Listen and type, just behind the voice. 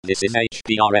This is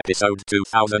HPR episode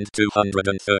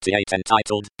 2238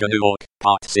 entitled Gnu Awk,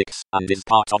 Part 6, and is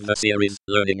part of the series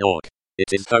Learning Awk.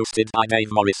 It is hosted by Dave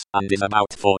Morris, and is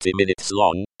about 40 minutes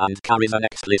long, and carries an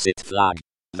explicit flag.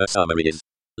 The summary is,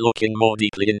 looking more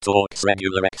deeply into Awk's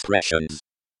regular expressions.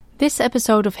 This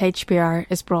episode of HPR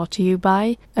is brought to you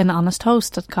by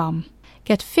anhonesthost.com.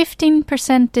 Get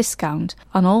 15% discount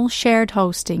on all shared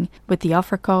hosting with the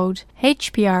offer code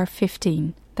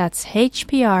HPR15. That's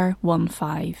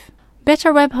HPR15.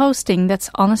 Better web hosting that's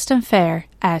honest and fair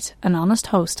at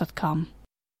anhonesthost.com.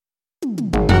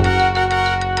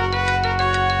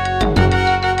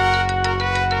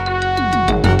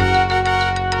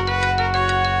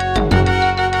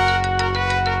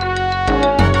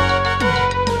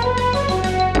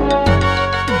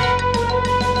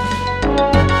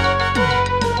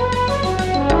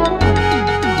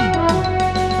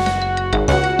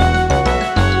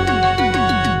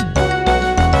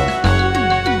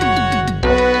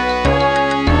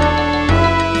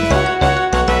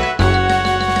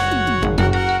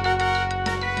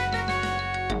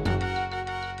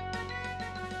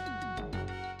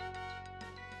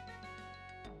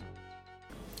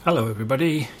 Hello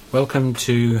everybody, welcome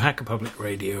to Hacker Public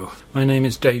Radio. My name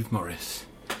is Dave Morris.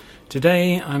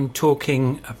 Today I'm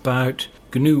talking about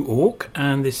Gnu Awk,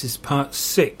 and this is part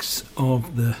 6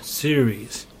 of the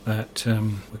series that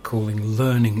we're calling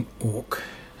Learning Awk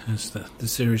as the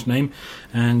series name,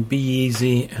 and Be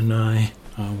Easy and I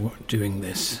are doing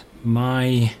this.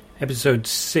 My episode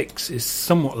 6 is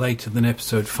somewhat later than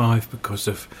episode 5 because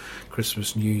of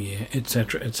Christmas, New Year,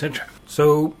 etc, etc.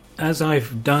 So as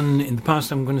I've done in the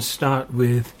past, I'm going to start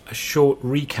with a short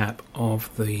recap of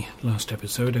the last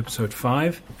episode, episode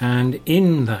 5. And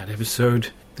in that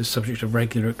episode, the subject of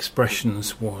regular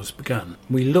expressions was begun.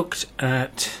 We looked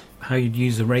at how you'd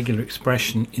use a regular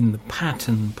expression in the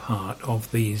pattern part of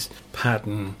these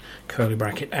pattern curly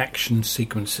bracket action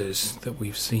sequences that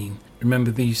we've seen.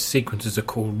 Remember, these sequences are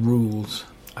called rules.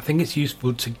 I think it's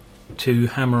useful to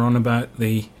hammer on about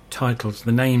the titles,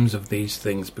 the names of these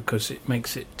things, because it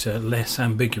makes it less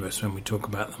ambiguous when we talk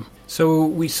about them. So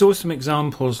we saw some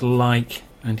examples like,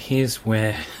 and here's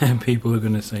where people are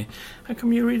going to say, how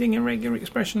come you're reading a regular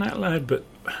expression out loud? But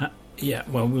yeah,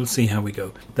 well, we'll see how we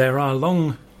go. There are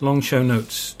long show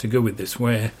notes to go with this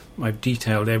where I've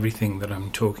detailed everything that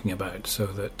I'm talking about, so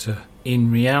that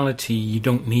in reality you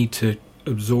don't need to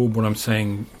absorb what I'm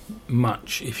saying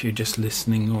much if you're just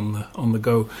listening on the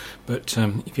go, but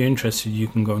if you're interested you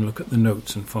can go and look at the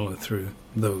notes and follow through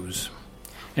those.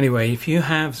 Anyway, if you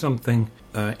have something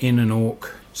in an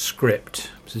Awk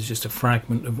script, this is just a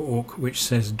fragment of Awk which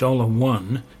says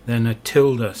 $1, then a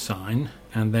tilde sign,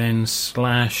 and then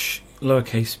slash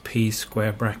lowercase p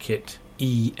square bracket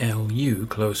ELU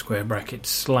close square bracket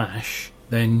slash,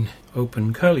 then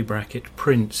open curly bracket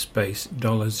print space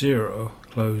 $0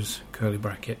 close curly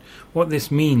bracket. What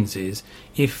this means is,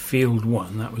 if field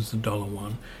 1, that was the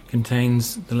 $1,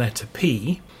 contains the letter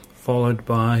P followed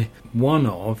by one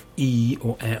of E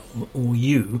or L or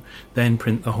U, then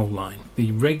print the whole line.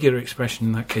 The regular expression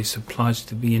in that case applies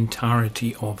to the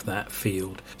entirety of that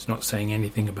field. It's not saying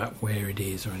anything about where it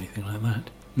is or anything like that.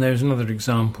 And there's another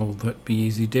example that Be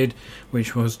Easy did,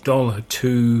 which was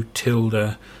 $2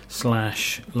 tilde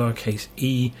slash lowercase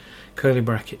e curly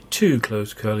bracket 2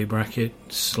 close curly bracket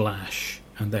slash,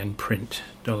 and then print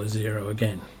 $0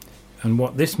 again. And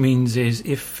what this means is,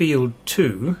 if field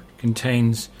 2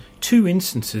 contains 2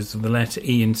 instances of the letter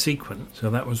E in sequence, so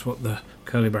that was what the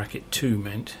curly bracket 2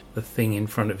 meant, the thing in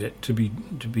front of it to be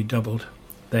doubled,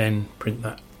 then print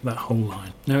that whole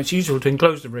line. Now, it's usual to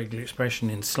enclose the regular expression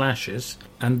in slashes,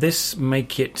 and this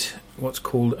make it what's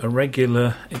called a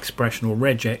regular expression, or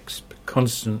regex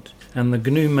constant, and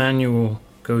the GNU manual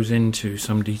goes into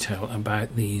some detail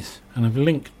about these, and I've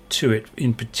linked to it,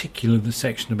 in particular the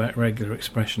section about regular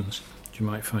expressions, which you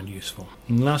might find useful.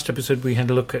 In the last episode we had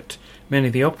a look at many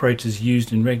of the operators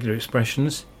used in regular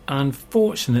expressions.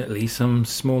 Unfortunately, some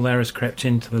small errors crept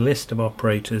into the list of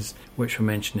operators which were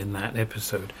mentioned in that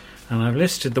episode, and I've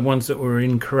listed the ones that were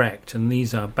incorrect, and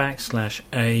these are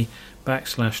 \a,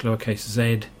 \lowercase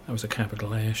z, that was a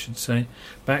capital A I should say,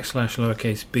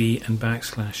 \lowercase b, and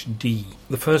 \d.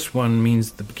 The first one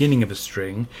means the beginning of a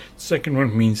string, the second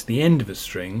one means the end of a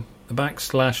string, the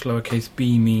 \lowercase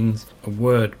b means a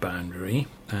word boundary,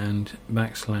 and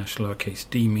 \lowercase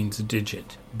d means a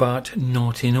digit. But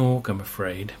not in Awk, I'm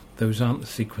afraid. Those aren't the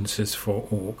sequences for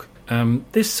Awk.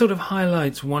 This sort of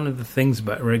highlights one of the things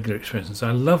about regular expressions.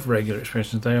 I love regular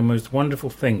expressions, they are most wonderful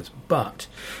things, but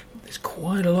there's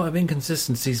quite a lot of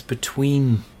inconsistencies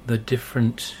between the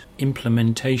different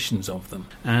implementations of them.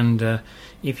 And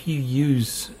if you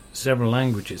use several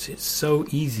languages, it's so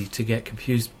easy to get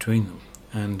confused between them.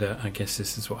 And I guess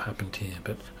this is what happened here.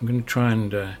 But I'm going to try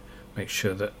and make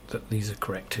sure that these are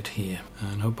corrected here,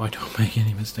 and hope I don't make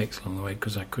any mistakes along the way,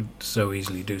 because I could so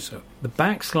easily do so. The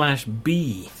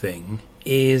 /B thing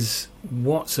is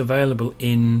what's available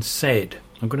in SED.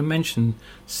 I'm going to mention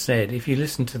SED. If you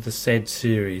listen to the SED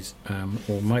series,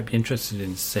 or might be interested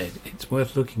in SED, it's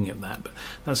worth looking at that. But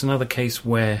that's another case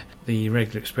where the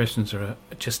regular expressions are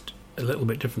just a little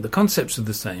bit different. The concepts are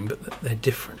the same, but they're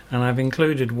different. And I've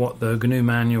included what the GNU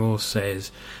manual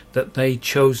says, that they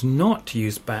chose not to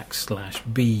use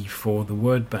 /B for the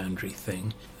word boundary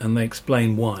thing, and they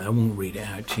explain why. I won't read it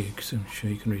out to you, because I'm sure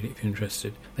you can read it if you're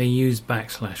interested. They use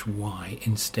 /Y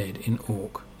instead in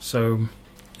Awk. So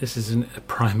this is a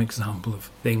prime example of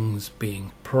things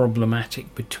being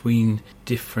problematic between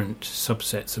different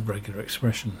subsets of regular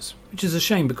expressions, which is a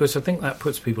shame, because I think that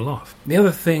puts people off. The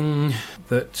other thing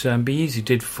that Be Easy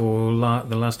did for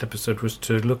the last episode was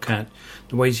to look at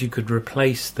the ways you could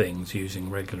replace things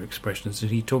using regular expressions, and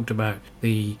he talked about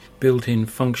the built-in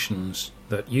functions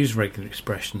that use regular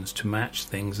expressions to match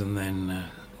things and then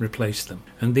replace them.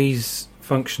 And these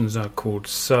functions are called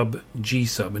sub,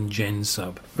 gsub and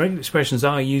gensub. Regular expressions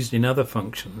are used in other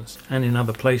functions and in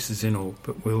other places in Awk,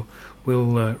 but we'll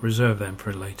reserve them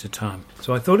for a later time.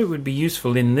 So I thought it would be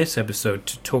useful in this episode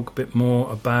to talk a bit more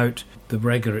about the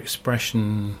regular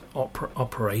expression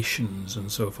operations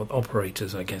and so forth.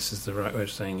 Operators, I guess, is the right way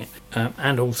of saying it.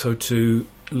 And also to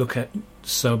look at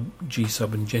sub,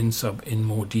 gsub and gensub in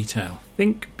more detail. I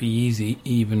think Be Easy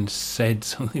even said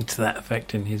something to that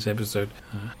effect in his episode,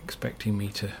 expecting me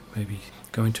to maybe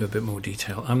go into a bit more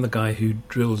detail. I'm the guy who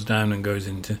drills down and goes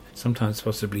into sometimes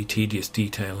possibly tedious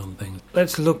detail on things.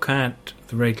 Let's look at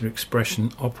the regular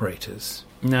expression operators.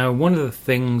 Now, one of the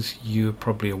things you're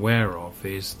probably aware of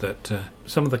is that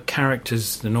some of the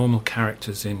characters, the normal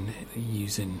characters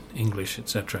used in English,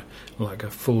 etc., like a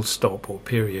full stop or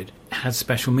period, has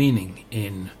special meaning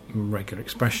in regular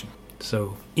expression.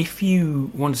 So if you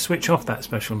want to switch off that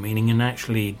special meaning and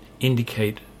actually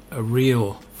indicate a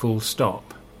real full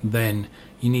stop, then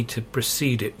you need to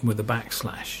precede it with a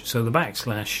 /. So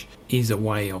the / is a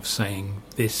way of saying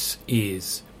this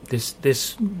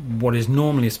what is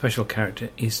normally a special character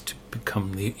is to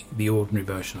become the ordinary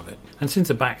version of it. And since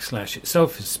a /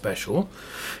 itself is special,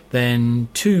 then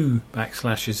 2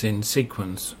 backslashes in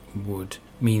sequence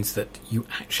means that you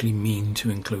actually mean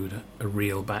to include a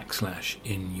real /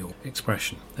 in your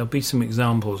expression. There'll be some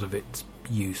examples of its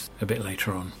use a bit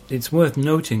later on. It's worth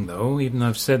noting, though, even though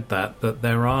I've said that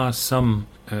there are some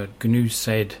GNU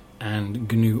SED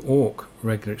and GNU Awk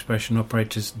regular expression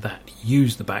operators that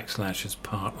use the / as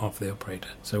part of the operator.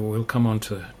 So we'll come on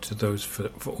to those for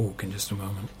Awk in just a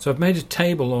moment. So I've made a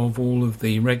table of all of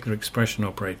the regular expression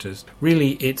operators.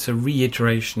 Really, it's a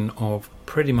reiteration of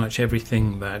pretty much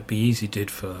everything that Be Easy did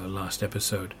for last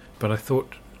episode, but I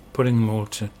thought putting them all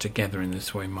together in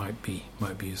this way might be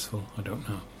useful. I don't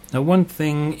know. Now, one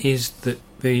thing is that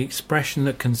the expression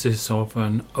that consists of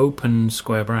an open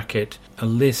square bracket, a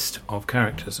list of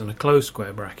characters, and a closed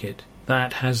square bracket,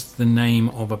 that has the name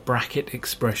of a bracket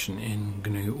expression in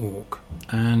GNU Awk.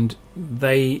 And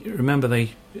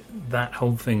that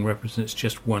whole thing represents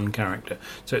just one character.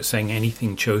 So it's saying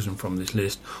anything chosen from this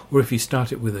list, or if you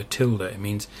start it with a tilde, it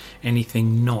means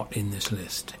anything not in this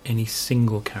list, any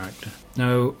single character.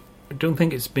 Now, I don't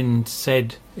think it's been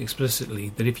said explicitly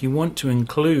that if you want to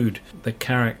include the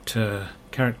character's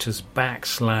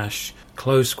 /,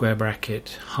 close square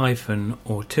bracket, hyphen,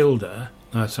 or tilde,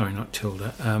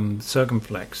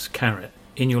 circumflex, caret,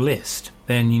 in your list,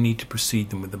 then you need to precede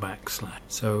them with the /.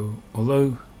 So,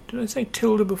 although, did I say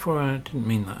tilde before? I didn't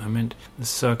mean that. I meant the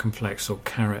circumflex or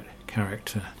caret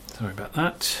character. Sorry about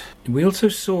that. We also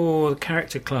saw the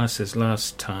character classes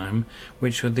last time,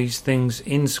 which were these things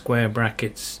in square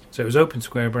brackets. So it was open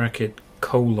square bracket,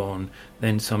 colon,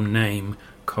 then some name,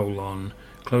 colon,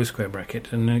 close square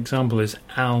bracket. And an example is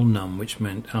alnum, which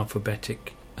meant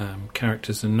alphabetic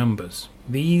characters and numbers.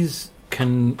 These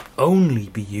can only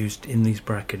be used in these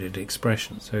bracketed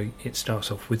expressions. So it starts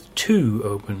off with 2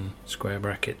 open square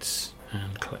brackets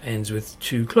and ends with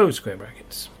 2 closed square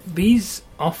brackets. These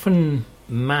often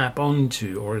map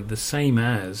onto or are the same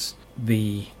as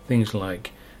the things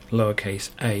like lowercase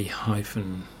a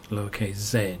hyphen lowercase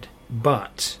z,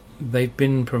 but they've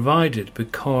been provided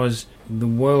because the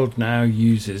world now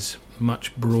uses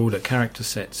much broader character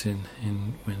sets in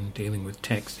when dealing with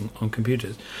text on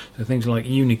computers, so things like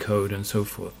Unicode and so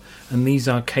forth, and these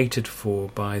are catered for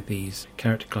by these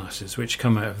character classes which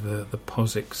come out of the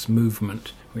POSIX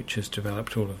movement, which has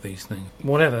developed all of these things.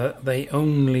 Whatever, they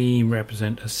only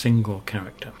represent a single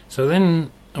character. So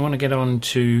then I want to get on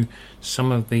to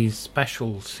some of these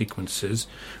special sequences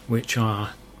which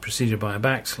are preceded by a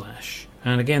backslash.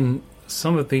 And again,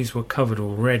 some of these were covered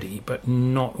already, but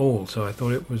not all, so I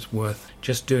thought it was worth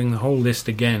just doing the whole list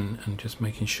again and just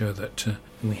making sure that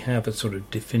we have a sort of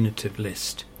definitive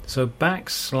list. So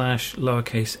backslash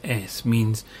lowercase s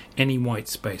means any white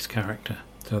space character.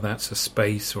 So that's a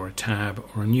space or a tab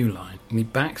or a new line. And the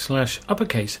backslash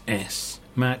uppercase s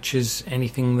matches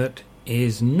anything that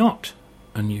is not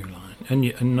a new line,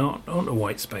 and not a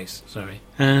white space, sorry.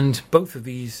 And both of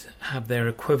these have their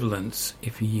equivalents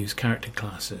if you use character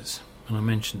classes. And I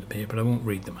mentioned them here, but I won't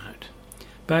read them out.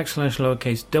 Backslash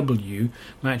lowercase w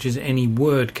matches any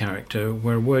word character,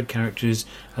 where a word character is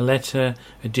a letter,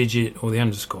 a digit, or the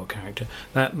underscore character.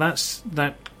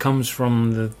 That comes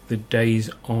from the days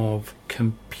of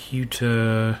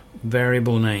computer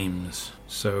variable names.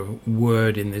 So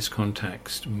word in this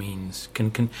context means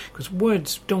can because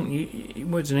words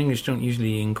in English don't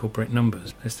usually incorporate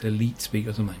numbers unless they're leet speak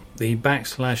or something. The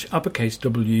backslash uppercase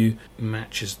w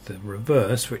matches the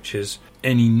reverse, which is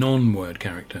any non-word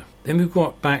character. Then we've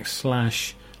got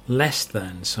backslash less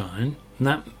than sign, and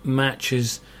that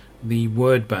matches the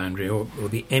word boundary or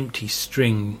the empty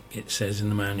string, it says in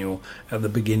the manual, at the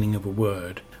beginning of a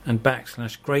word. And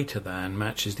backslash greater than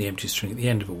matches the empty string at the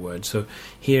end of a word. So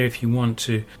here, if you want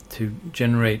to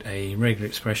generate a regular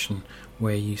expression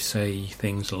where you say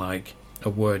things like a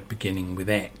word beginning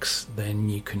with X, then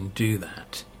you can do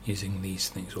that using these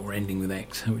things, or ending with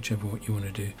X, whichever what you want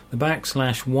to do. The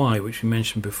backslash Y, which we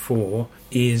mentioned before,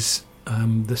 is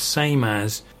the same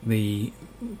as the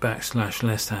backslash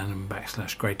less than and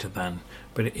backslash greater than,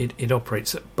 but it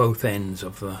operates at both ends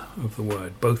of the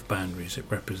word, both boundaries it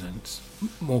represents.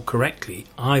 More correctly,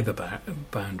 either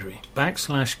boundary.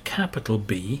 Backslash capital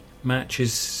B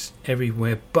matches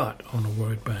everywhere but on a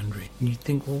word boundary. And you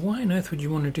think, well, why on earth would you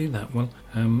want to do that? Well,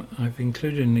 I've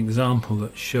included an example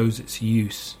that shows its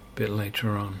use a bit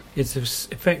later on. It's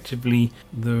effectively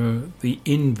the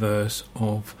inverse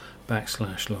of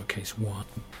backslash lowercase y.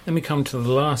 Then we come to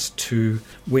the last two,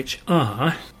 which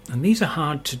are, and these are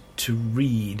hard to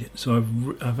read, so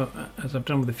as I've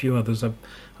done with a few others,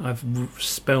 I've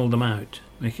spelled them out,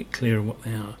 make it clear what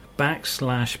they are.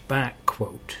 Backslash back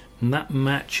quote, and that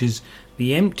matches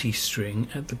the empty string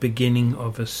at the beginning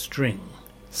of a string.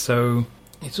 So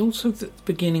it's also the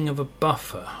beginning of a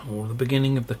buffer, or the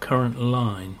beginning of the current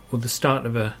line, or the start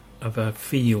of a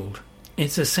field.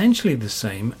 It's essentially the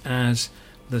same as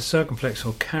the circumflex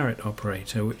or caret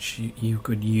operator, which you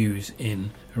could use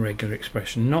in a regular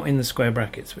expression, not in the square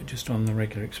brackets, but just on the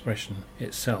regular expression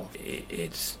itself.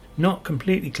 It's not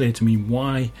completely clear to me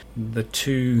why the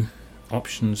two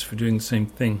options for doing the same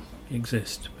thing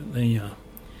exist, but there you are.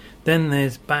 Then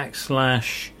there's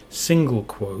backslash single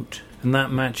quote, and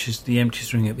that matches the empty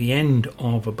string at the end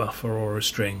of a buffer or a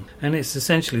string, and it's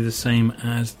essentially the same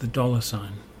as the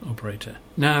 $sign operator.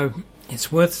 Now, it's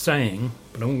worth saying,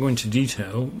 but I won't go into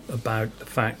detail, about the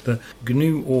fact that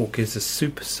Gnu Awk is a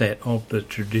superset of the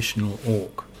traditional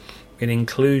Awk. It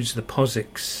includes the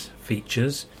POSIX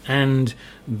features and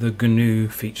the GNU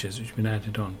features which have been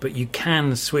added on, but you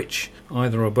can switch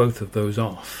either or both of those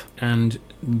off, and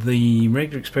the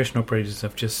regular expression operators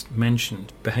I've just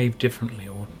mentioned behave differently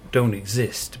or don't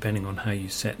exist depending on how you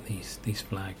set these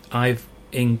flags. I've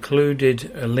included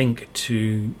a link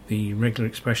to the regular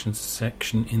expressions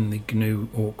section in the GNU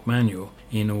Awk manual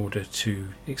in order to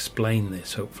explain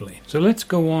this, hopefully. So let's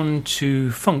go on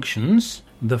to functions.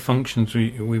 The functions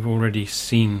we've already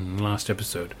seen in the last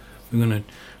episode. We're going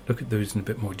to look at those in a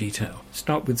bit more detail.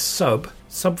 Start with sub.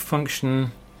 Sub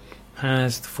function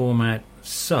has the format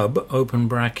sub, open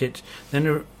bracket, then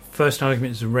the first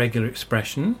argument is a regular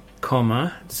expression,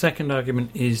 comma, the second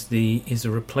argument is a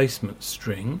replacement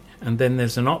string, and then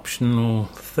there's an optional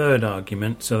third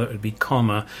argument, so that would be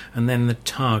comma, and then the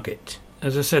target.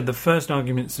 As I said, the first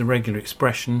argument is the regular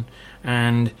expression,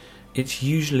 and it's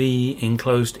usually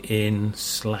enclosed in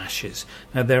slashes.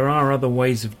 Now, there are other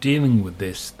ways of dealing with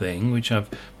this thing, which I've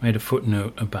made a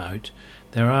footnote about.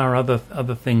 There are other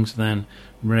things than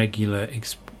regular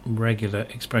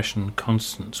expression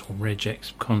constants or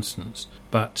regex constants,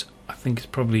 but I think it's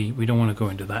probably, we don't want to go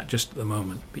into that just at the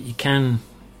moment, but you can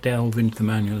delve into the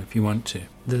manual if you want to.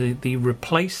 The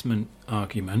replacement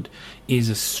argument is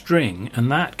a string, and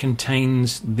that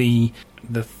contains the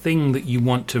thing that you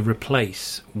want to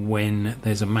replace when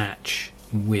there's a match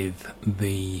with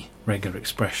the regular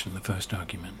expression, the first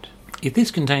argument. If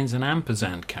this contains an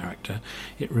ampersand character,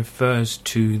 it refers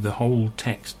to the whole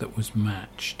text that was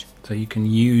matched. So you can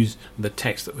use the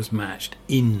text that was matched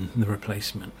in the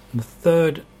replacement. The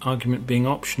third argument, being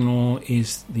optional,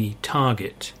 is the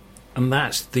target. and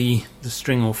that's the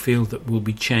string or field that will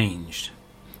be changed.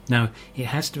 Now, it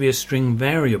has to be a string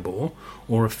variable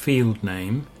or a field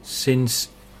name, since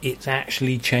it's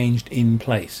actually changed in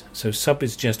place. So sub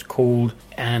is just called,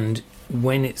 and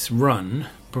when it's run,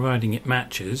 providing it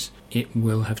matches, it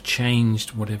will have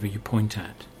changed whatever you point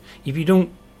at. If you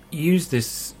don't use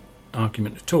this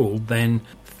argument at all, then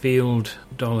field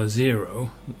 $0,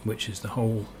 which is the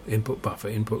whole input buffer,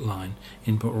 input line,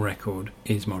 input record,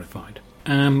 is modified.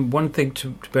 One thing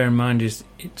to bear in mind is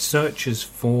it searches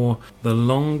for the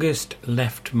longest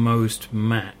leftmost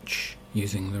match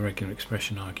using the regular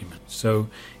expression argument. So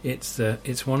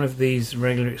it's one of these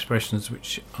regular expressions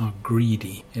which are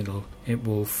greedy. It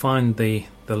will find the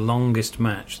longest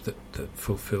match that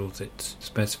fulfills its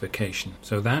specification.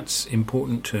 So that's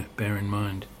important to bear in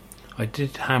mind. I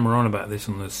did hammer on about this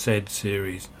on the SED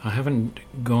series. I haven't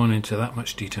gone into that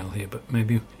much detail here, but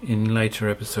maybe in later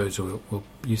episodes we'll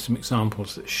use some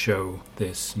examples that show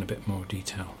this in a bit more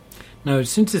detail. Now,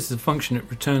 since this is a function, it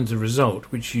returns a result,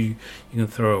 which you can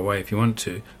throw away if you want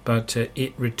to, but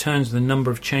it returns the number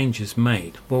of changes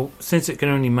made. Well, since it can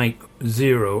only make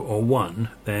 0 or 1,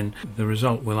 then the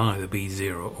result will either be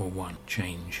 0 or 1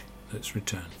 change that's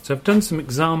returned. So I've done some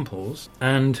examples,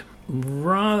 and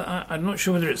I'm not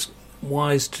sure whether it's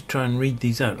wise to try and read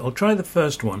these out. I'll try the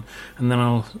first one, and then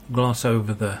I'll gloss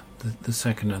over the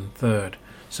second and third.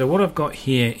 So what I've got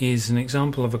here is an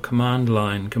example of a command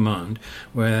line command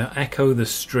where I echo the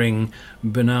string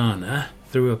banana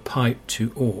through a pipe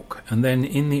to awk, and then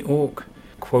in the awk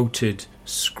quoted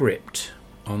script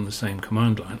on the same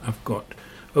command line I've got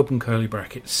open curly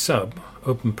bracket sub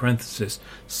open parenthesis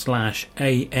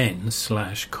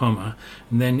 /an / comma,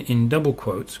 and then in double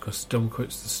quotes, because double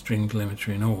quotes the string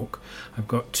delimiter in awk, I've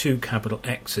got two capital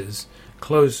X's,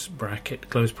 close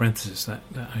bracket, close parenthesis, that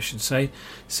I should say,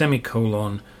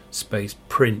 semicolon, space,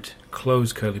 print,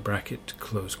 close curly bracket,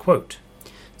 close quote.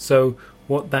 So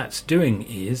what that's doing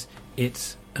is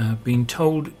it's been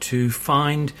told to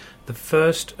find the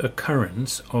first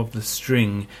occurrence of the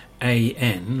string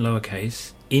an,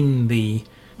 lowercase, in the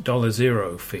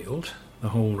 $0 field, the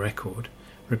whole record,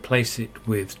 replace it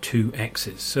with two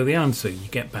X's. So the answer you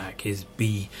get back is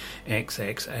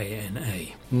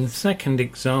BXXANA. And the second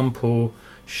example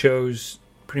shows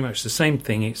pretty much the same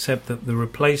thing, except that the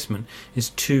replacement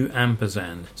is two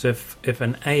ampersand. So if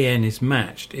an AN is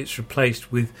matched, it's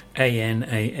replaced with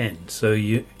ANAN. So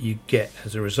you get,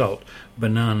 as a result,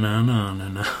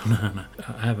 banana.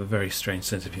 I have a very strange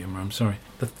sense of humour, I'm sorry.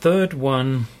 The third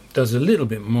one does a little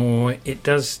bit more. It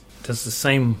does the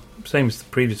same as the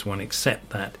previous one,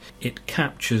 except that it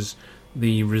captures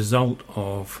the result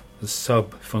of the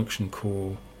sub function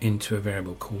call into a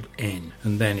variable called n,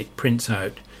 and then it prints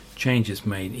out changes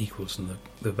made equals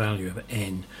the value of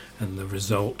n and the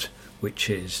result, which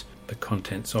is the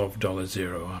contents of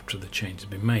 $0 after the change has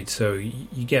been made. So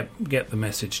you get the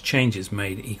message changes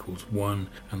made equals 1,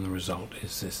 and the result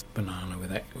is this banana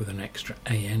with an extra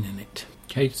an in it.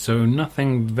 Okay, so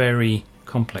nothing very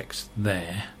complex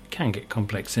there. It can get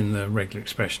complex in the regular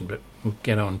expression, but we'll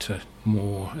get on to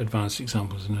more advanced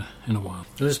examples in a while.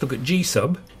 So let's look at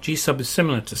gsub. Gsub is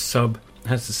similar to sub,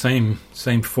 has the same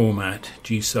format,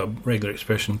 gsub, regular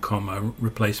expression, comma,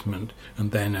 replacement,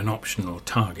 and then an optional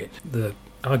target. The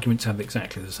arguments have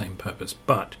exactly the same purpose,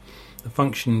 but the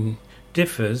function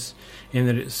differs in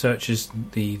that it searches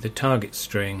the target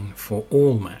string for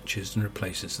all matches and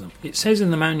replaces them. It says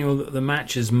in the manual that the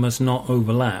matches must not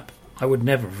overlap. I would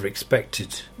never have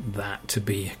expected that to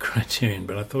be a criterion,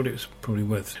 but I thought it was probably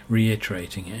worth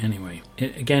reiterating it anyway.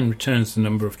 It again returns the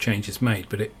number of changes made,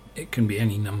 but it can be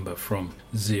any number from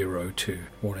 0 to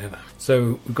whatever.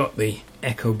 So we've got the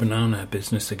echo banana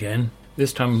business again.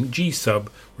 This time gsub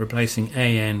replacing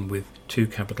an with two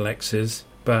capital X's,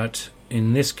 but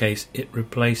in this case it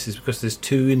replaces, because there's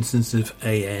two instances of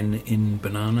an in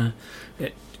banana,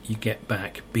 you get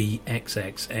back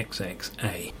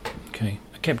BXXXXA. Okay,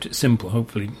 I kept it simple,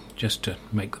 hopefully just to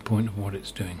make the point of what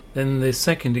it's doing. Then the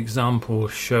second example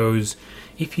shows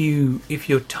if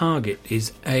your target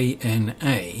is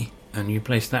ANA and you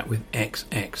place that with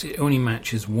XX, it only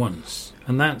matches once.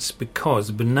 And that's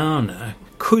because banana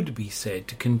could be said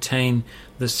to contain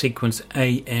the sequence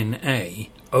ANA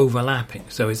overlapping.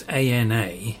 So it's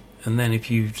ANA, and then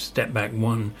if you step back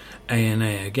one,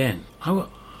 ANA again. I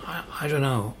don't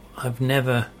know. I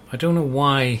don't know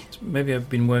why. Maybe I've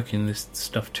been working this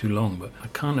stuff too long, but I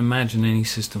can't imagine any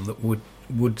system that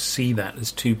would see that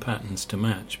as two patterns to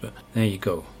match. But there you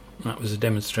go. That was a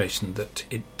demonstration that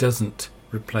it doesn't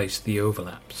replace the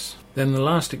overlaps. Then the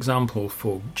last example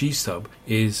for gsub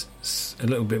is a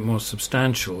little bit more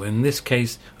substantial. In this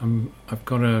case, I've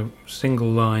got a single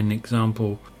line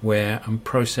example where I'm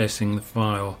processing the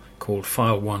file called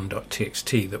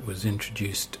file1.txt that was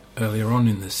introduced earlier on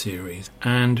in the series,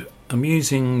 and I'm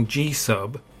using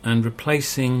gsub and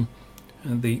replacing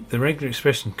the regular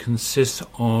expression consists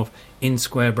of, in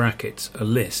square brackets, a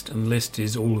list, and the list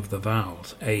is all of the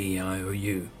vowels, A, E, I, O,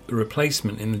 U. The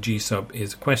replacement in the gsub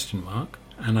is a question mark,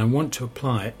 and I want to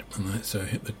apply it, and so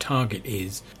the target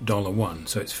is $1,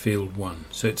 so it's field 1.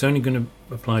 So it's only going to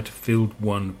apply to field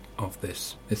 1 of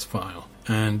this file.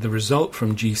 And the result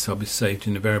from gsub is saved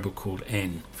in a variable called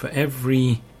n. For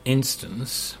every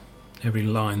instance, every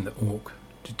line that Awk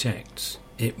detects,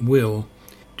 it will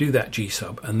do that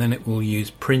gsub, and then it will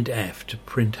use printf to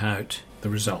print out the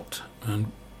result.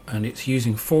 And it's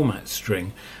using format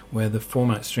string, where the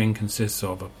format string consists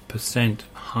of a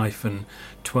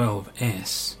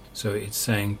 %-12s. So it's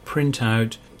saying print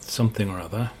out something or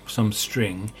other, some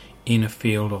string, in a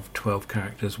field of 12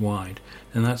 characters wide.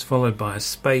 And that's followed by a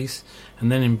space,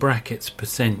 and then in brackets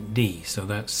 %d. So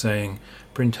that's saying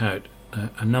print out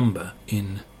a number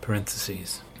in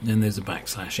parentheses. Then there's a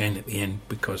 \n at the end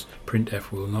because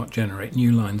printf will not generate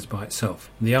new lines by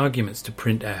itself. The arguments to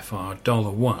printf are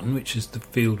 $1, which is the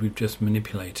field we've just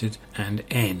manipulated, and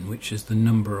n, which is the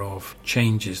number of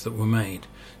changes that were made.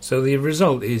 So the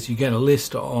result is you get a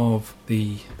list of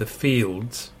the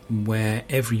fields where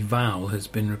every vowel has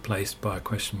been replaced by a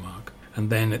question mark. And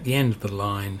then at the end of the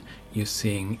line, you're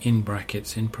seeing in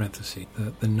brackets, in parentheses,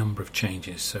 the number of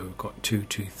changes. So we've got 2,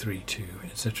 2, 3, 2,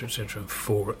 etc., etc.,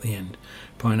 4 at the end.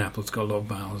 Pineapple's got a lot of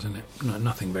vowels in it.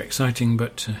 Nothing very exciting,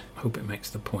 but I hope it makes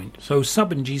the point. So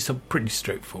sub and gsub, pretty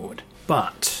straightforward.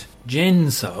 But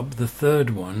gensub, the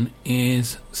third one,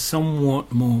 is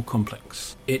somewhat more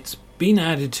complex. It's been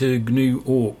added to GNU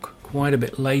Awk quite a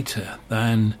bit later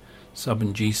than sub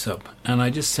and gsub. And I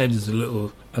just said as a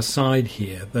little aside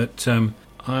here that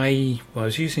I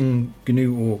was using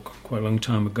GNU Awk quite a long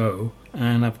time ago,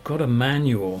 and I've got a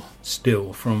manual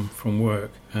still from work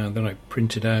that I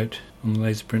printed out on the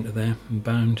laser printer there and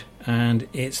bound, and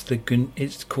it's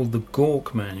called the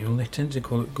Gawk manual. They tend to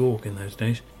call it Gawk in those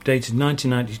days. Dated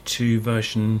 1992,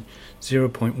 version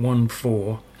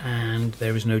 0.14, and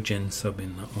there is no gensub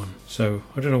in that one. So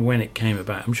I don't know when it came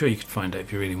about. I'm sure you could find out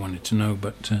if you really wanted to know,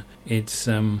 but it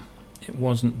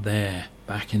wasn't there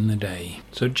back in the day.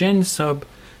 So gensub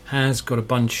has got a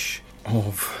bunch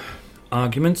of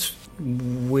arguments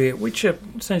which are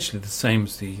essentially the same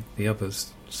as the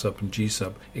others, sub and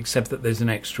gsub, except that there's an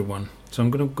extra one. So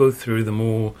I'm going to go through them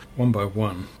all one by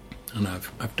one, and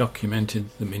I've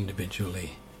documented them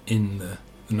individually in the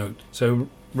note. So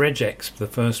regex, the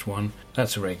first one,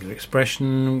 that's a regular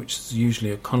expression, which is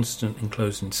usually a constant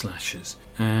enclosed in slashes.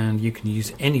 And you can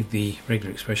use any of the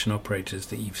regular expression operators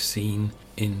that you've seen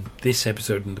in this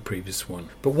episode and the previous one.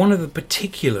 But one of the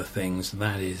particular things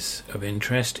that is of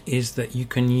interest is that you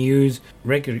can use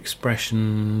regular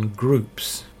expression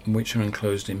groups which are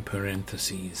enclosed in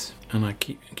parentheses. And I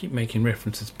keep making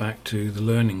references back to the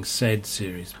Learning Said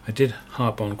series. I did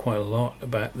harp on quite a lot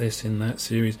about this in that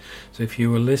series, so if you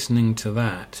were listening to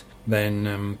that,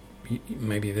 then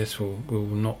maybe this will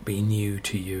not be new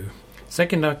to you.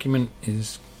 Second argument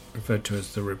is referred to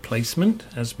as the replacement,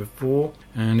 as before,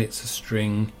 and it's a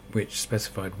string which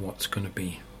specified what's going to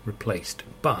be replaced.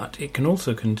 But it can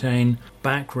also contain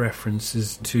back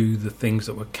references to the things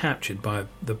that were captured by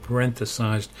the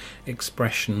parenthesized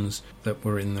expressions that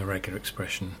were in the regular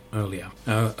expression earlier.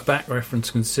 A back reference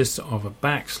consists of a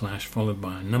backslash followed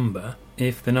by a number.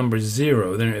 If the number is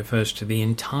 0, then it refers to the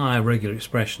entire regular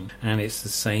expression, and it's the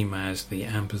same as the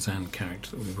ampersand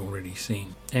character that we've already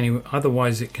seen. Anyway,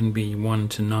 otherwise it can be 1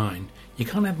 to 9. You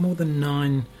can't have more than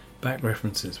 9 back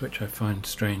references, which I find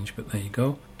strange, but there you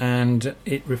go. And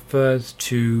it refers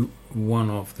to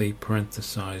one of the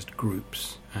parenthesized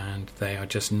groups, and they are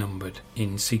just numbered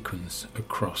in sequence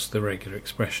across the regular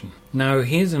expression. Now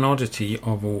here's an oddity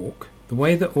of Awk. The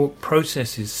way that Awk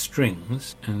processes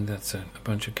strings, and that's a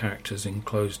bunch of characters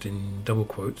enclosed in double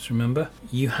quotes, remember?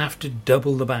 You have to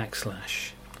double the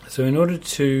backslash. So in order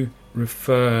to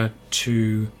refer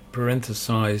to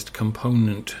parenthesized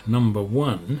component number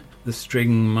 1, the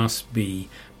string must be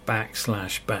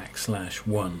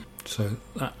 \\1. So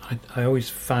I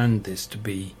always found this to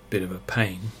be a bit of a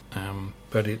pain,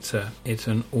 but it's an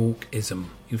Awkism.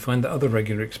 You'll find that other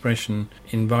regular expression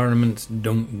environments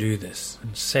don't do this,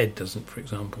 and sed doesn't, for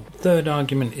example. Third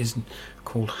argument is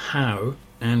called how,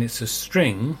 and it's a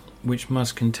string which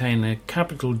must contain a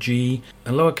capital G,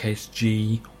 a lowercase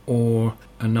g, or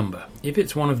a number. If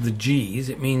it's one of the G's,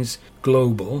 it means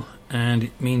global, and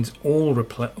it means all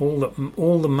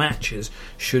the matches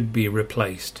should be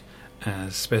replaced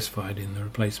as specified in the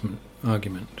replacement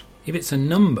argument. If it's a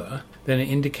number, then it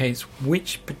indicates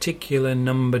which particular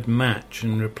numbered match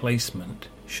and replacement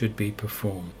should be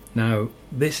performed. Now,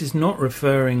 this is not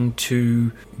referring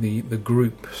to the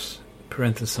groups,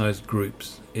 parenthesized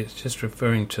groups. It's just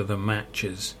referring to the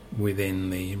matches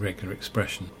within the regular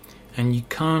expression. And you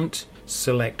can't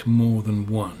select more than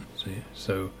one.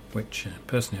 So which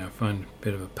personally I find a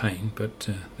bit of a pain, but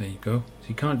there you go. So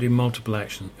you can't do multiple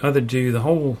actions. Either do the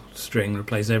whole string,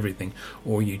 replace everything,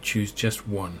 or you choose just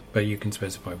one, but you can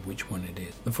specify which one it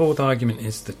is. The fourth argument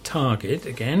is the target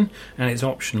again, and it's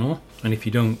optional, and if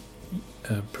you don't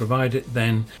provide it,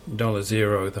 then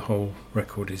 $0, the whole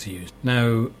record is used.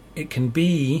 Now, it can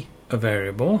be a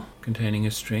variable containing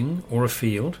a string or a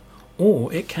field,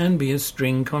 or it can be a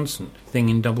string constant, thing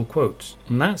in double quotes.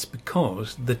 And that's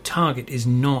because the target is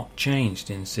not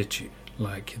changed in situ,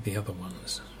 like the other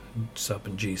ones, sub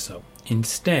and gsub.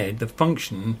 Instead, the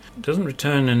function doesn't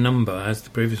return a number as the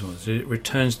previous ones, it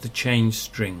returns the changed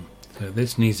string. So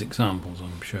this needs examples,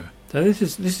 I'm sure. So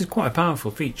this is quite a powerful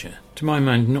feature. To my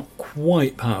mind, not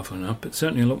quite powerful enough, but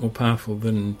certainly a lot more powerful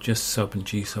than just sub and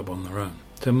gsub on their own.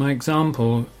 So my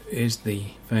example is the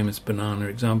famous banana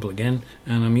example again,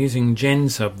 and I'm using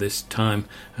gensub this time,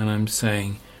 and I'm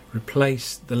saying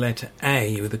replace the letter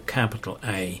A with a capital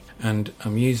A, and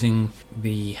I'm using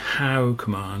the how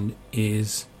command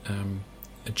is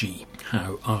a G,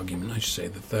 how argument, I should say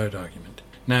the third argument.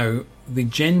 Now, the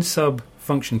gensub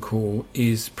function call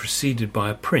is preceded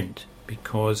by a print,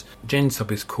 because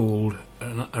gensub is called,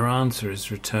 our answer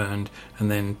is returned, and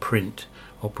then print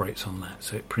operates on that,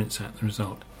 so it prints out the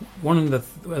result.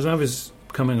 As I was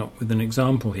coming up with an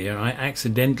example here, I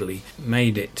accidentally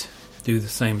made it do the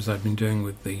same as I've been doing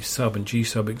with the sub and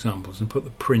gsub examples and put the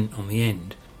print on the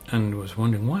end, and was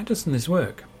wondering, why doesn't this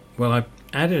work? Well, I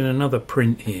added another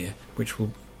print here, which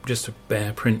will just a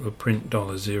bare print will print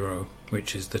 $0,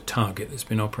 which is the target that's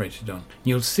been operated on.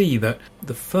 You'll see that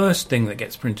the first thing that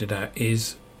gets printed out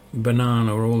is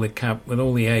banana, or with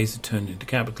all the A's are turned into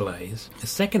capital A's. The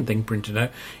second thing printed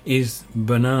out is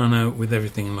banana with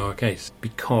everything in lowercase,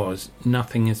 because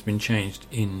nothing has been changed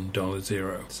in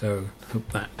 $0. So I hope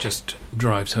that just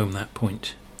drives home that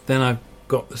point. Then I've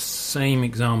got the same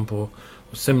example,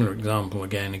 or similar example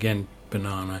again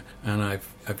banana, and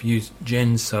I've used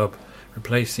gensub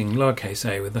replacing lowercase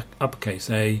a with uppercase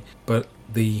A, but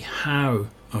the how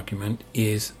argument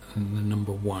is the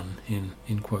number 1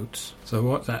 in quotes. So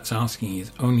what that's asking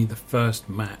is only the first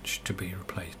match to be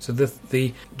replaced. So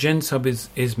the gensub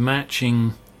is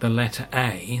matching the letter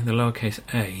A, the lowercase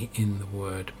a, in the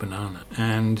word banana.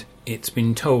 And it's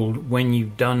been told when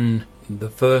you've done the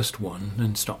first one,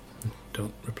 then stop.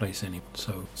 Don't replace any.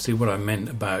 So see what I meant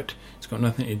about it's got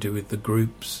nothing to do with the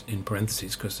groups in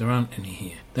parentheses, because there aren't any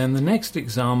here. Then the next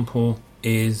example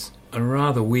is a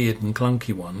rather weird and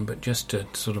clunky one, but just to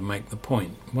sort of make the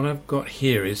point. What I've got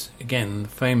here is, again, the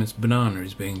famous banana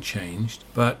is being changed,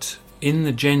 but in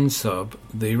the gensub,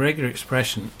 the regular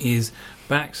expression is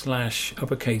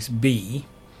 \uppercase B,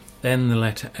 then the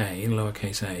letter A,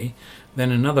 lowercase a,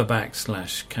 then another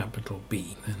capital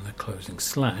B, then the closing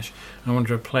slash. I want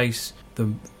to replace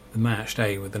the matched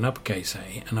A with an uppercase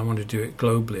A, and I want to do it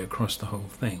globally across the whole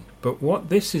thing. But what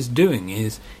this is doing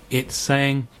is it's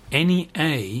saying any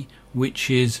A which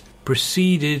is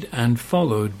preceded and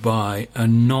followed by a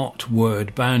not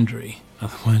word boundary.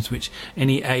 Otherwise,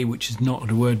 any A which is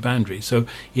not a word boundary. So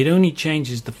it only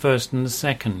changes the first and the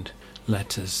second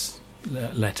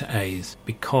letter A's,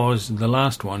 because the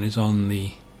last one is on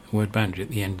the word boundary at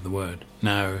the end of the word.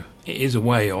 Now, it is a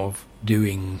way of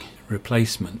doing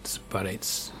replacements, but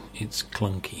it's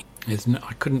clunky.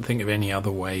 I couldn't think of any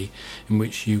other way in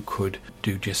which you could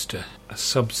do just a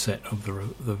subset of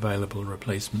the available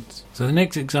replacements. So the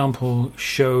next example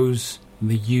shows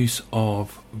the use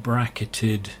of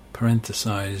bracketed,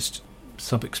 parenthesized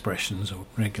sub-expressions, or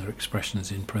regular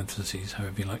expressions in parentheses,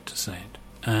 however you like to say it.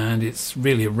 And it's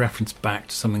really a reference back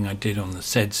to something I did on the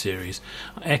SED series.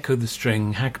 I echoed the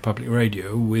string Hacker Public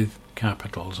Radio with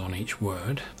capitals on each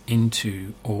word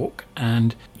into awk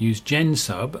and used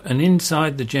gensub, and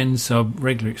inside the gensub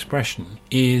regular expression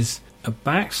is a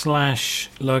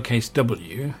lowercase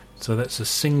w, so that's a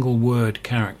single word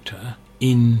character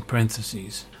in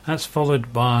parentheses. That's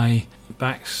followed by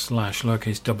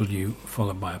lowercase w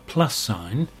followed by a plus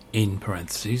sign in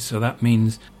parentheses, so that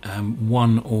means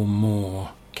one or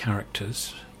more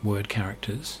characters, word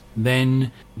characters.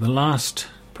 Then the last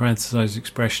parenthesized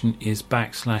expression is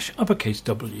 \uppercase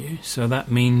W, so that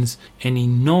means any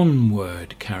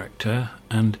non-word character,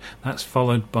 and that's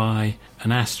followed by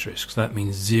an asterisk, so that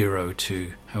means 0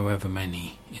 to however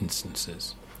many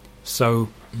instances. So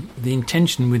the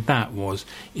intention with that was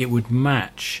it would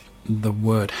match the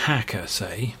word hacker,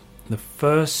 say. The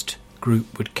first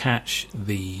group would catch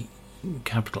the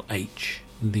capital H,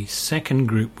 the second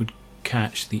group would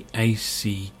catch the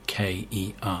ACKER,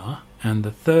 and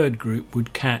the third group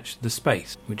would catch the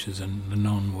space, which is a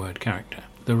non-word character.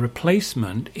 The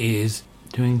replacement is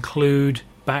to include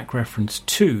back reference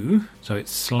 2, so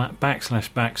it's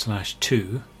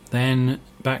 \\2, then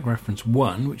back reference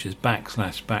 1, which is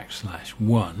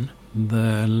 \\1,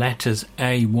 the letters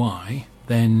AY,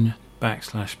 then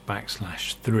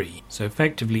 \\3. So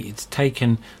effectively it's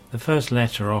taken the first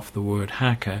letter off the word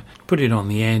hacker, put it on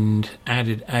the end,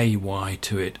 added AY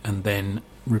to it, and then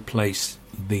replaced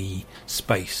the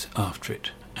space after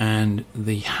it. And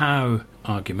the how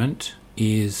argument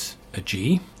is a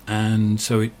G, and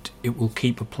so it will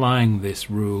keep applying this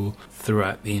rule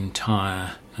throughout the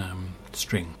entire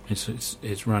string.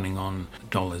 It's running on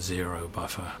 $0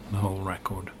 buffer, the whole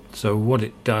record. So what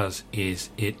it does is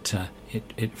it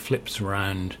flips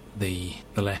around the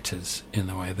letters in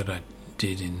the way that I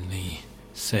did in the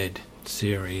said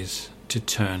series to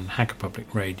turn Hacker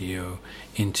Public Radio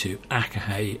into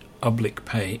Akahe Oblique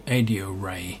Pay Adio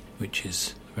Ray, which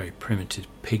is very primitive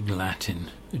pig Latin.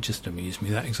 It just amused me,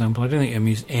 that example. I don't think it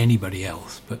amused anybody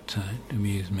else, but it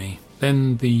amused me.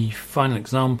 Then the final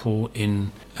example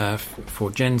for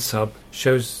GenSub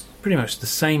shows pretty much the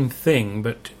same thing,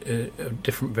 but a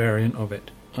different variant of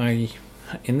it.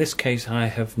 In this case, I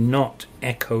have not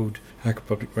echoed Hacker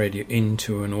Public Radio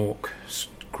into an awk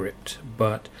script,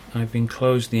 but I've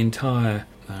enclosed the entire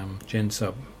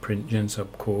print GenSub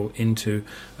call into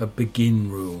a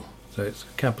begin rule. So it's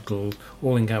capital,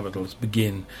 all in capitals,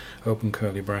 begin, open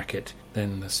curly bracket,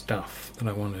 then the stuff that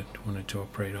I wanted to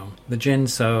operate on. The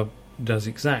GenSub does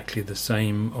exactly the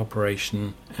same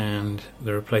operation, and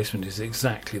the replacement is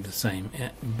exactly the same,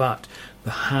 but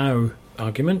the how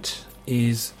argument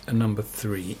is a number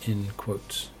 3 in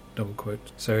quotes, double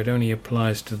quotes, so it only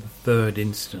applies to the third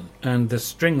instant. And the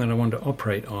string that I want to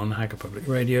operate on Hacker Public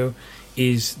Radio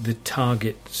is the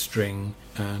target string,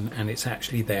 and it's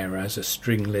actually there as a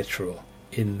string literal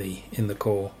in the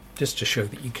call, just to show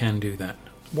that you can do that.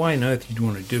 Why on earth you'd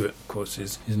want to do it, of course,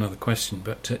 is another question,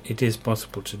 but it is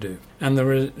possible to do. And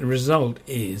the result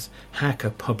is Hacker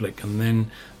Public, and then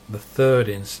the third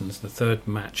instance, the third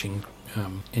matching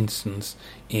instance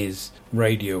is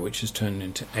radio, which is turned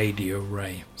into ADO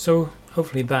Ray. So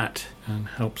hopefully that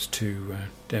helps to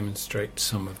demonstrate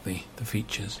some of the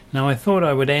features. Now I thought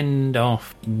I would end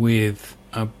off with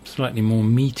a slightly more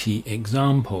meaty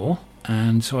example,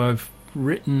 and so I've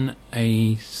written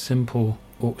a simple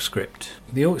awk script.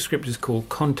 The awk script is called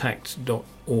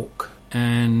contacts.awk,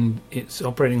 and it's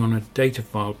operating on a data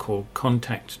file called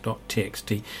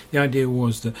contacts.txt. The idea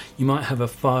was that you might have a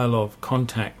file of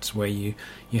contacts where you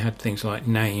had things like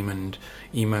name and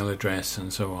email address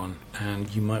and so on,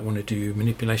 and you might want to do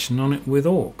manipulation on it with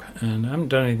awk. And I haven't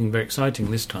done anything very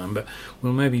exciting this time, but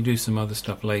we'll maybe do some other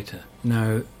stuff later.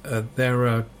 Now there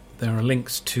are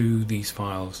links to these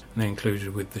files, and they're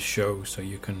included with the show, so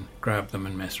you can grab them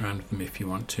and mess around with them if you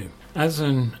want to. As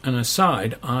an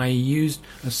aside, I used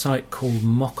a site called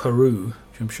Mockaroo,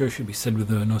 which I'm sure should be said with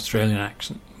an Australian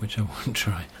accent, which I won't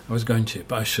try. I was going to,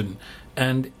 but I shouldn't.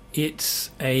 And it's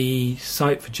a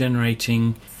site for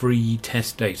generating free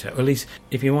test data. Or at least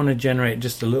if you want to generate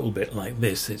just a little bit like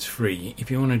this, it's free.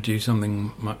 If you want to do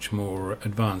something much more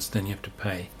advanced, then you have to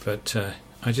pay. But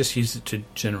I just used it to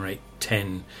generate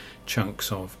 10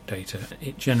 chunks of data.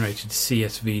 It generated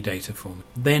CSV data for me.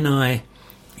 Then I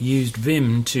used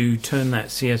Vim to turn that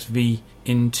CSV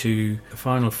into the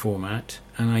final format,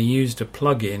 and I used a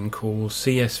plugin called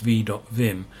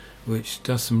csv.vim, which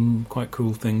does some quite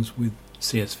cool things with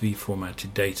CSV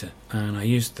formatted data. And I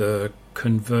used the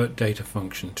convert data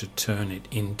function to turn it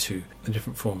into a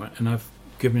different format. And I've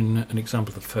given an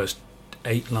example of the first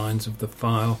 8 lines of the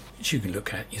file, which you can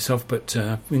look at yourself, but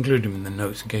include them in the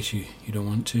notes in case you don't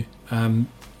want to.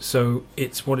 So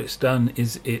what it's done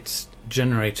is it's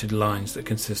generated lines that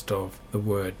consist of the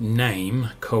word name,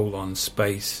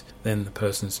 space, then the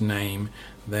person's name,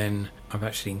 then I've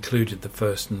actually included the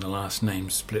first and the last name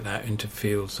split out into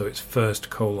fields, so it's first :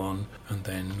 and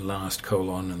then last :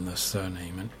 and the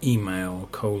surname, and email :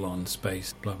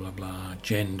 space, blah blah blah,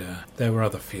 gender. There were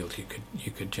other fields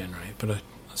you could generate, but I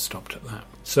stopped at that.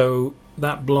 So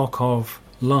that block of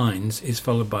lines is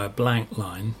followed by a blank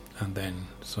line, and then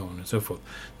so on and so forth.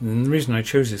 And the reason I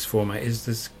chose this format is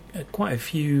there's quite a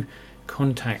few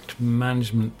contact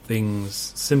management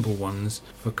things, simple ones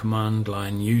for command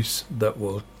line use that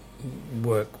will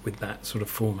work with that sort of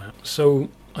format. So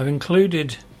I've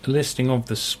included a listing of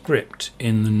the script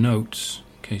in the notes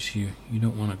in case you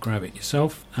don't want to grab it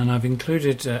yourself, and I've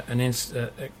included an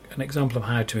example of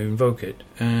how to invoke it,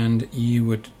 and you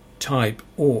would type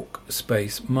awk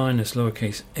space minus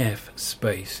lowercase f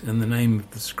space and the name of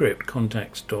the script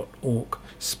contacts.awk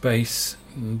space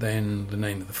and then the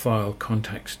name of the file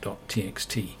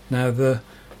contacts.txt. Now the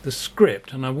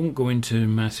script, and I won't go into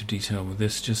massive detail with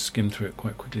this, just skim through it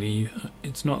quite quickly.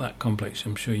 It's not that complex,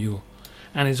 I'm sure you'll,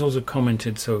 and it's also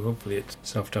commented, so hopefully it's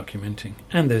self-documenting.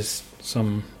 And there's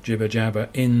some jibber jabber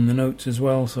in the notes as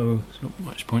well, so there's not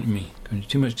much point in me going into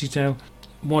too much detail.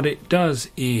 What it does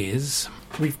is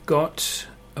we've got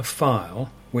a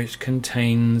file which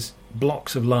contains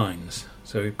blocks of lines.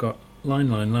 So we've got line,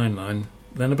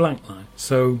 then a blank line.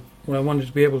 So what I wanted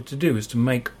to be able to do is to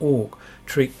make awk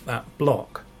treat that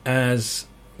block as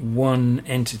one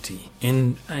entity,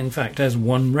 in fact as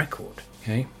one record.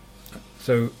 Okay,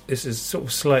 so this is sort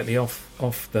of slightly off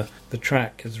the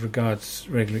track as regards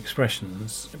regular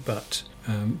expressions, but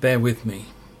bear with me.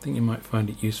 I think you might find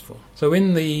it useful. So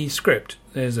in the script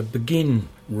there's a begin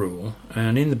rule,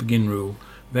 and in the begin rule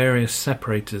various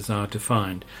separators are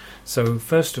defined. So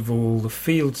first of all, the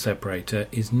field separator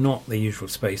is not the usual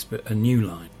space but a new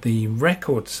line. The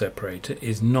record separator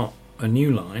is not a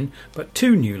new line but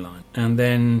two new lines. And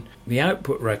then the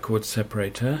output record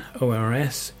separator,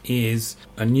 ORS, is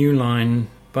a new line,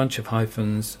 bunch of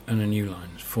hyphens, and a new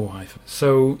line, 4 hyphens.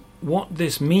 So what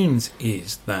this means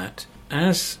is that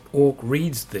as awk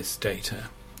reads this data,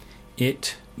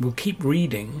 it will keep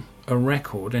reading a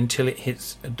record until it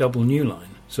hits a double new line.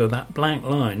 So that blank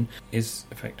line is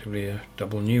effectively a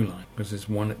double new line because there's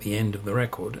one at the end of the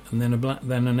record and then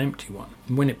then an empty one.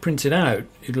 And when it prints it out,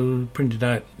 it'll print it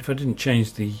out. If I didn't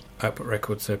change the output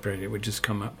record separator, it would just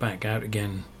come back out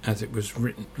again as it was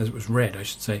written, as it was read, I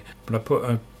should say. But I put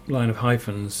a line of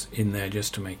hyphens in there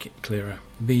just to make it clearer.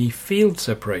 The field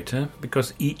separator,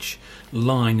 because each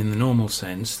line in the normal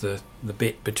sense, the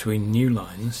bit between new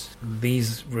lines, we're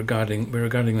regarding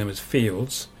them as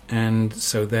fields, and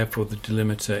so therefore the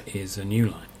delimiter is a new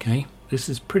line. Okay, this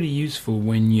is pretty useful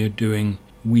when you're doing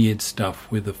weird stuff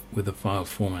with a file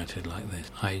formatted like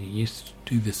this. I used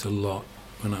to do this a lot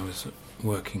when I was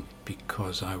working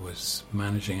because I was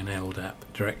managing an LDAP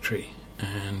directory,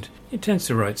 and it tends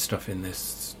to write stuff in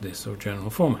this sort of general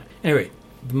format. Anyway,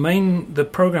 the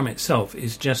program itself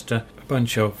is just a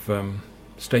bunch of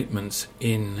statements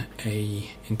in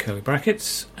curly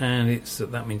brackets, and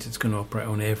that means it's going to operate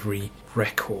on every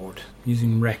record,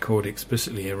 using record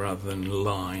explicitly rather than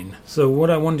line. So what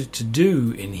I wanted to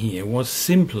do in here was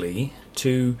simply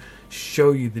to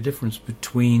show you the difference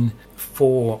between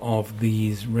 4 of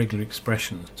these regular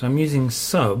expressions. So I'm using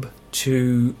sub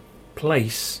to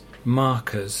place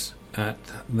markers at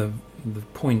the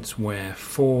points where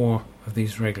 4 of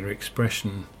these regular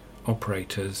expression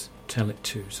operators tell it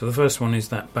to. So the first one is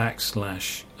that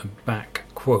backslash, a back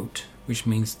quote, which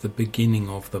means the beginning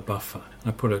of the buffer.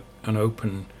 I put an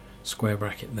open square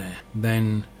bracket there.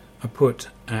 Then I put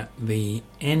at the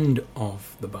end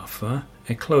of the buffer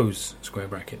a close square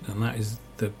bracket, and that is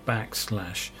the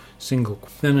backslash single.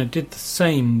 Then I did the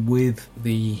same with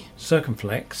the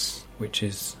circumflex, which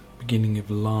is beginning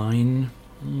of line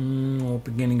or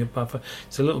beginning of buffer.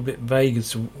 It's a little bit vague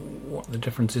as to what the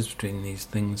difference is between these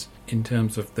things in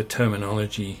terms of the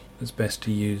terminology that's best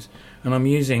to use, and I'm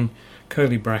using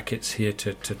curly brackets here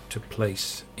to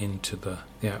place into the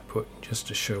output just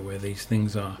to show where these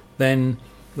things are. Then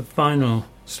the final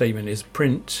statement is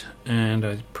print, and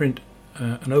I print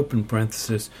an open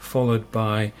parenthesis followed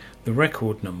by the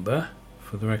record number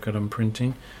for the record I'm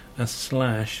printing, a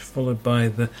slash followed by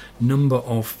the number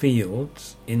of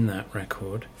fields in that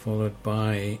record, followed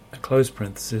by a close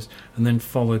parenthesis, and then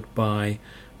followed by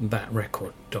that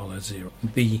record, $0.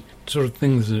 The sort of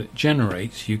things that it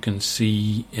generates you can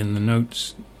see in the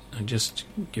notes. I'm just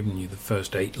giving you the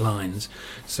first 8 lines.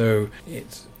 So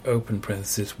it's open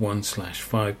parenthesis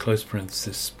 1/5, close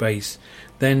parenthesis space,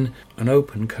 then an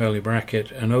open curly bracket,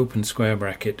 an open square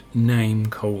bracket, name,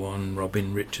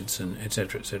 Robin Richardson,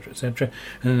 etc., etc., etc.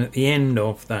 And then at the end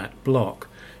of that block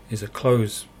is a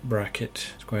close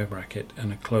bracket, square bracket,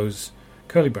 and a close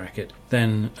curly bracket,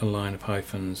 then a line of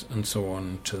hyphens, and so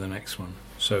on to the next one.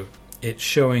 So it's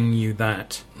showing you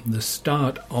that the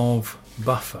start of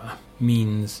buffer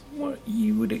means what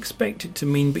you would expect it to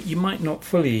mean, but you might not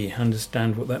fully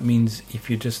understand what that means if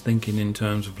you're just thinking in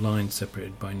terms of lines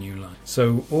separated by new lines.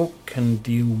 So Awk can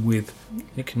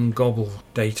it can gobble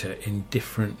data in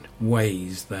different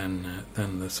ways than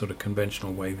the sort of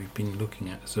conventional way we've been looking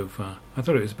at so far. I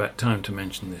thought it was about time to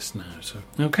mention this now. So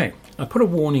okay, I put a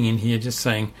warning in here just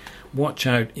saying, watch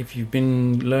out if you've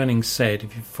been learning SED,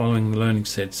 if you're following the Learning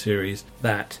SED series,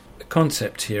 that the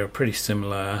concepts here are pretty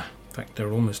similar. In fact,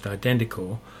 they're almost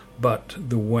identical, but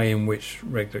the way in which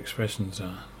regular expressions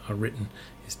are written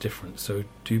is different. So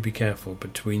do be careful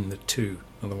between the two,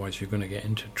 otherwise you're going to get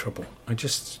into trouble. I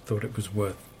just thought it was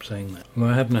worth saying that. Well,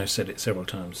 I have now said it several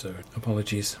times, so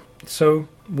apologies. So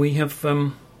we've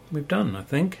done, I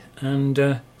think,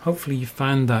 and hopefully you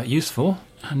found that useful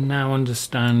and now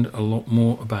understand a lot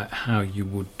more about how you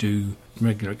would do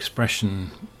regular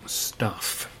expression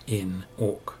stuff in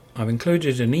Awk. I've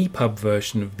included an EPUB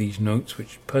version of these notes,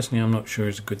 which personally I'm not sure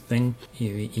is a good thing.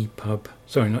 The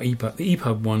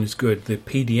EPUB one is good. The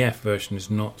PDF version is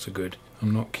not so good.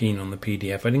 I'm not keen on the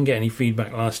PDF. I didn't get any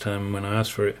feedback last time when I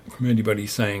asked for it from anybody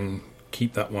saying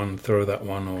keep that one, throw that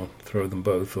one, or throw them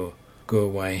both, or go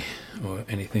away, or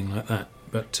anything like that.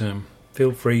 But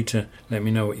feel free to let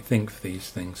me know what you think of these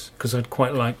things, because I'd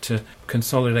quite like to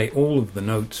consolidate all of the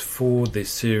notes for this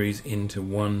series into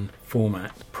one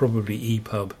format, probably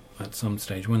EPUB at some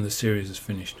stage when the series is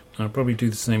finished. I'll probably do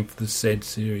the same for the SED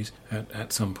series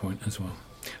at some point as well.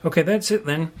 Okay, that's it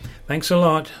then. Thanks a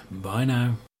lot. Bye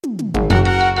now.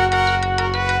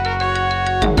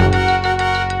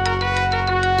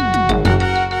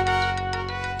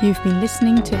 You've been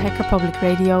listening to Hacker Public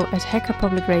Radio at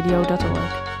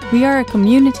hackerpublicradio.org. We are a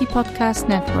community podcast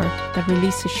network that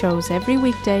releases shows every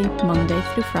weekday, Monday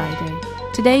through Friday.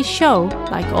 Today's show,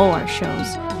 like all our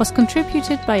shows, was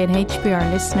contributed by an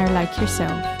HPR listener like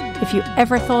yourself. If you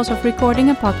ever thought of recording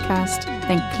a podcast,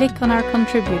 then click on our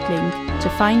contribute link to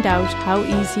find out how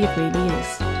easy it really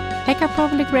is. Hacker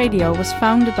Public Radio was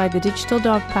founded by the Digital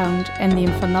Dog Pound and the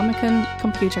Infonomicon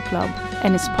Computer Club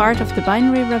and is part of the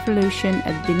binary revolution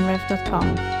at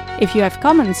binrev.com. If you have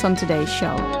comments on today's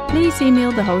show, please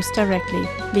email the host directly,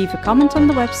 leave a comment on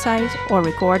the website, or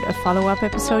record a follow-up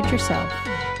episode yourself.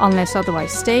 Unless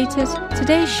otherwise stated,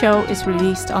 today's show is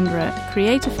released under a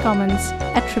Creative Commons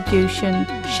Attribution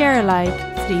Share Alike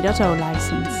 3.0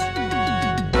 license.